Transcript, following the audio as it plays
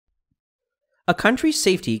A country's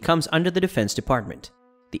safety comes under the Defense Department.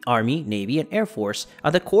 The Army, Navy, and Air Force are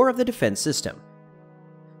the core of the defense system.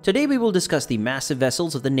 Today we will discuss the massive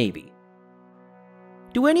vessels of the Navy.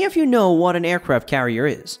 Do any of you know what an aircraft carrier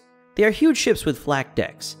is? They are huge ships with flat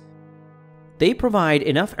decks. They provide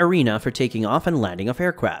enough arena for taking off and landing of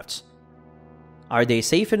aircrafts. Are they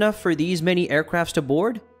safe enough for these many aircrafts to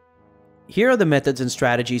board? Here are the methods and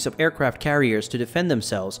strategies of aircraft carriers to defend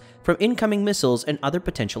themselves from incoming missiles and other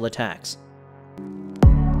potential attacks.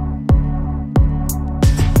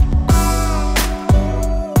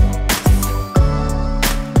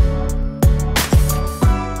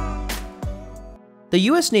 The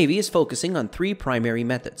US Navy is focusing on three primary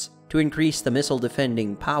methods to increase the missile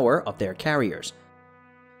defending power of their carriers.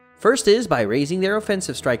 First is by raising their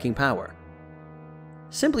offensive striking power.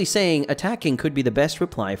 Simply saying, attacking could be the best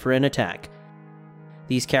reply for an attack.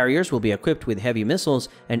 These carriers will be equipped with heavy missiles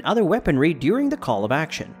and other weaponry during the call of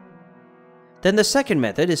action. Then the second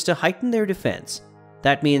method is to heighten their defense.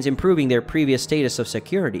 That means improving their previous status of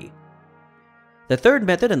security. The third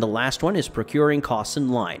method and the last one is procuring costs in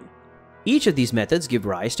line. Each of these methods give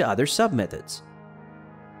rise to other sub-methods.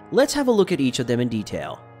 Let's have a look at each of them in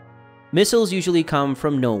detail. Missiles usually come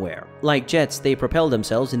from nowhere. Like jets, they propel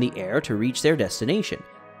themselves in the air to reach their destination.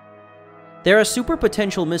 There are super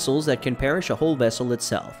potential missiles that can perish a whole vessel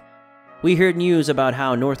itself. We heard news about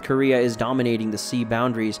how North Korea is dominating the sea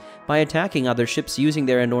boundaries by attacking other ships using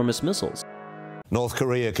their enormous missiles. North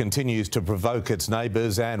Korea continues to provoke its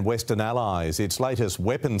neighbours and Western allies. Its latest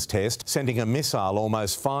weapons test sending a missile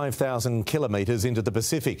almost 5,000 kilometres into the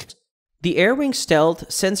Pacific. The air wing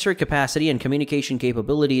stealth, sensor capacity, and communication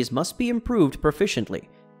capabilities must be improved proficiently.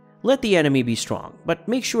 Let the enemy be strong, but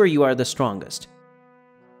make sure you are the strongest.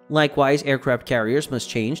 Likewise, aircraft carriers must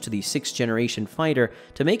change to the 6th-generation fighter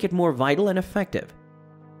to make it more vital and effective.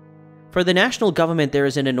 For the national government, there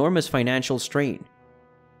is an enormous financial strain.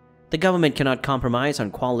 The government cannot compromise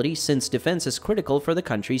on quality since defense is critical for the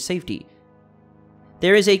country's safety.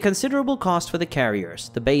 There is a considerable cost for the carriers,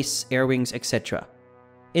 the base, air wings, etc.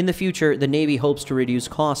 In the future, the Navy hopes to reduce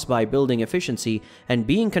costs by building efficiency and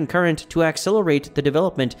being concurrent to accelerate the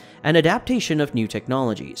development and adaptation of new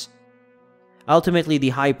technologies. Ultimately,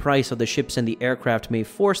 the high price of the ships and the aircraft may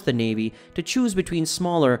force the Navy to choose between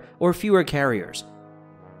smaller or fewer carriers.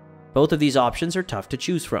 Both of these options are tough to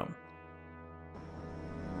choose from.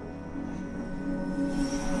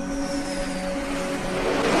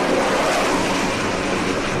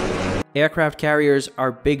 Aircraft carriers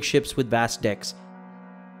are big ships with vast decks.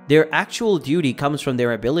 Their actual duty comes from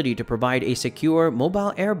their ability to provide a secure,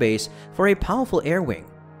 mobile airbase for a powerful air wing.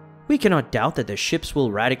 We cannot doubt that the ships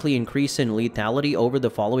will radically increase in lethality over the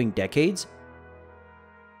following decades.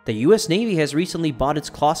 The US Navy has recently bought its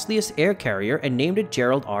costliest air carrier and named it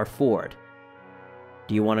Gerald R. Ford.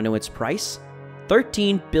 Do you want to know its price?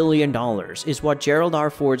 $13 billion is what Gerald R.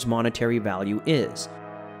 Ford's monetary value is.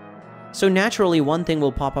 So naturally, one thing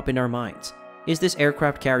will pop up in our minds. Is this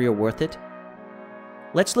aircraft carrier worth it?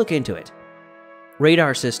 Let's look into it.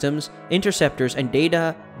 Radar systems, interceptors, and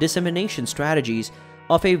data dissemination strategies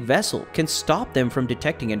of a vessel can stop them from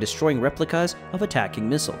detecting and destroying replicas of attacking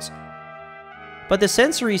missiles. But the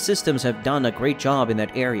sensory systems have done a great job in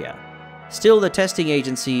that area. Still, the testing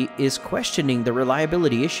agency is questioning the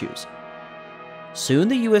reliability issues. Soon,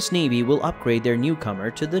 the US Navy will upgrade their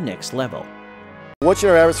newcomer to the next level. What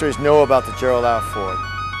should our adversaries know about the Gerald R. Ford?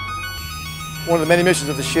 One of the many missions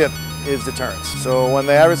of the ship is deterrence. So when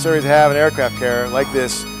the adversaries have an aircraft carrier like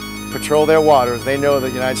this patrol their waters, they know that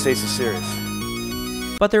the United States is serious.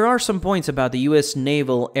 But there are some points about the US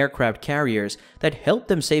naval aircraft carriers that help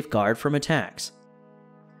them safeguard from attacks.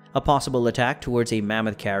 A possible attack towards a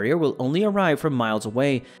mammoth carrier will only arrive from miles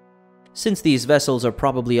away, since these vessels are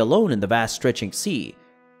probably alone in the vast stretching sea.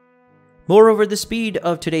 Moreover, the speed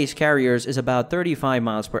of today's carriers is about 35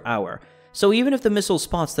 miles per hour, so even if the missile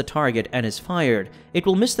spots the target and is fired, it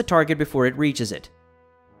will miss the target before it reaches it.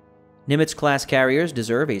 Nimitz-class carriers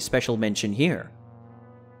deserve a special mention here.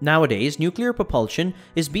 Nowadays, nuclear propulsion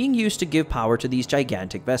is being used to give power to these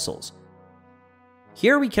gigantic vessels.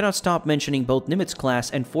 Here we cannot stop mentioning both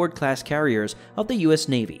Nimitz-class and Ford-class carriers of the US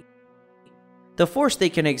Navy. The force they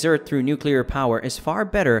can exert through nuclear power is far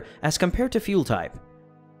better as compared to fuel type.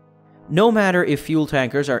 No matter if fuel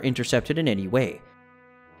tankers are intercepted in any way,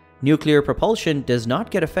 nuclear propulsion does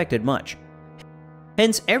not get affected much.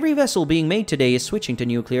 Hence, every vessel being made today is switching to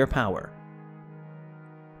nuclear power.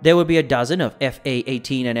 There will be a dozen of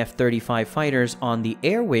F-A-18 and F-35 fighters on the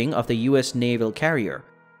air wing of the US naval carrier.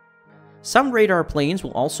 Some radar planes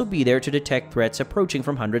will also be there to detect threats approaching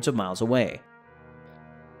from hundreds of miles away.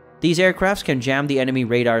 These aircrafts can jam the enemy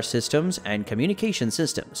radar systems and communication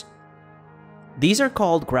systems. These are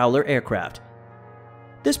called Growler aircraft.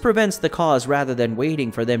 This prevents the cause rather than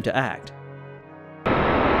waiting for them to act.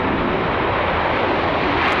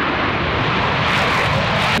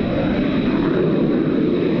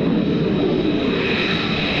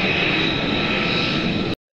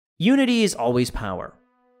 Unity is always power.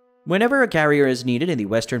 Whenever a carrier is needed in the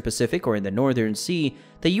Western Pacific or in the Northern Sea,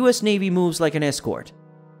 the US Navy moves like an escort.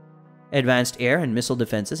 Advanced air and missile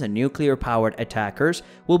defenses and nuclear-powered attackers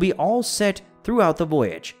will be all set throughout the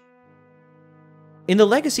voyage. In the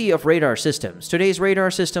legacy of radar systems, today's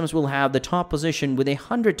radar systems will have the top position with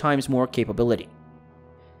 100 times more capability.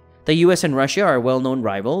 The US and Russia are well-known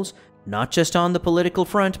rivals, not just on the political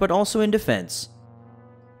front but also in defense.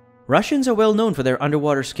 Russians are well known for their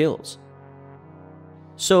underwater skills.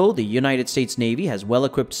 So, the United States Navy has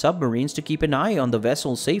well-equipped submarines to keep an eye on the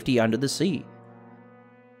vessel's safety under the sea.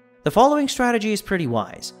 The following strategy is pretty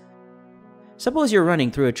wise. Suppose you're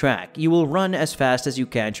running through a track, you will run as fast as you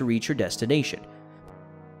can to reach your destination.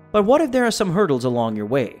 But what if there are some hurdles along your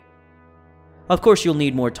way? Of course, you'll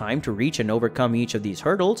need more time to reach and overcome each of these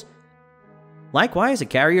hurdles. Likewise, a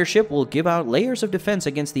carrier ship will give out layers of defense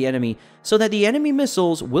against the enemy so that the enemy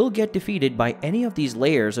missiles will get defeated by any of these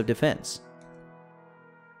layers of defense.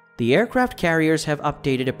 The aircraft carriers have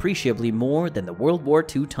updated appreciably more than the World War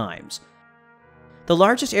II times. The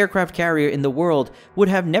largest aircraft carrier in the world would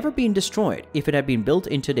have never been destroyed if it had been built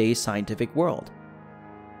in today's scientific world.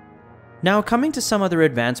 Now, coming to some other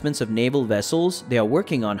advancements of naval vessels, they are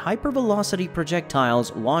working on hypervelocity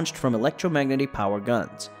projectiles launched from electromagnetic power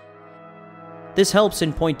guns. This helps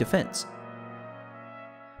in point defense.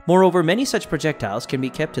 Moreover, many such projectiles can be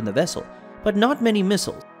kept in the vessel, but not many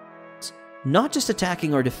missiles. Not just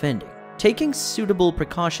attacking or defending, taking suitable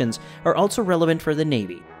precautions are also relevant for the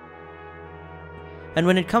Navy. And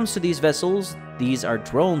when it comes to these vessels, these are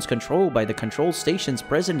drones controlled by the control stations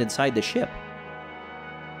present inside the ship.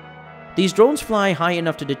 These drones fly high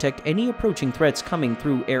enough to detect any approaching threats coming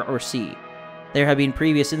through air or sea. There have been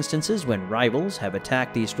previous instances when rivals have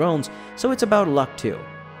attacked these drones, so it's about luck too.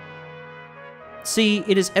 See,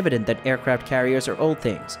 it is evident that aircraft carriers are old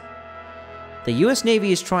things. The US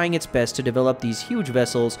Navy is trying its best to develop these huge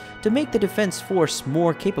vessels to make the defense force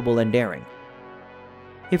more capable and daring.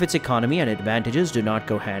 If its economy and advantages do not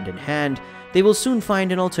go hand in hand, they will soon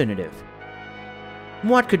find an alternative.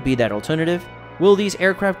 What could be that alternative? Will these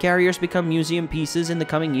aircraft carriers become museum pieces in the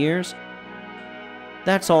coming years?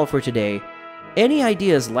 That's all for today. Any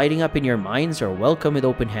ideas lighting up in your minds are welcome with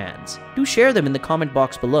open hands. Do share them in the comment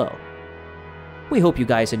box below. We hope you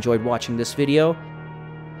guys enjoyed watching this video.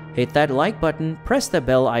 Hit that like button, press the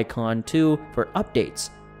bell icon too for updates.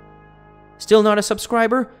 Still not a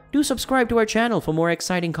subscriber? Do subscribe to our channel for more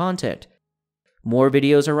exciting content. More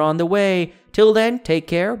videos are on the way. Till then, take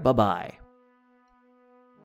care, bye-bye.